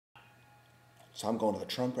So I'm going to the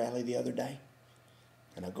Trump rally the other day,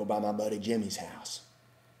 and I go by my buddy Jimmy's house.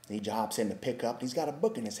 He hops in the pickup, and he's got a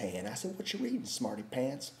book in his hand. I said, "What you reading, smarty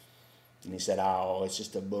pants?" And he said, "Oh, it's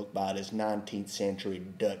just a book by this 19th century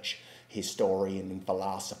Dutch historian and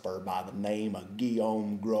philosopher by the name of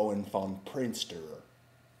Guillaume Groen van Prinster."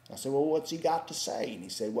 I said, "Well, what's he got to say?" And he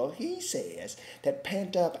said, "Well, he says that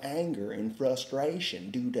pent-up anger and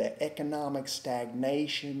frustration due to economic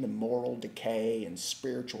stagnation and moral decay and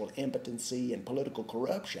spiritual impotency and political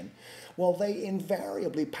corruption, well, they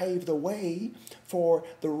invariably pave the way for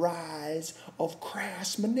the rise of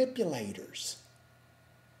crass manipulators.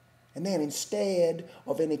 And then instead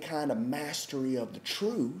of any kind of mastery of the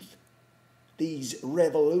truth, these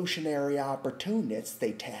revolutionary opportunists,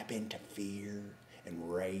 they tap into fear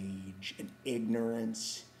and rage and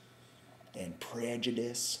ignorance and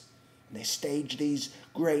prejudice. And they stage these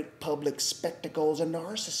great public spectacles of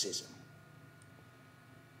narcissism."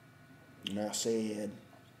 And I said,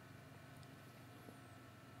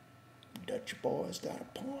 "Dutch boy's got a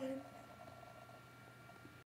point."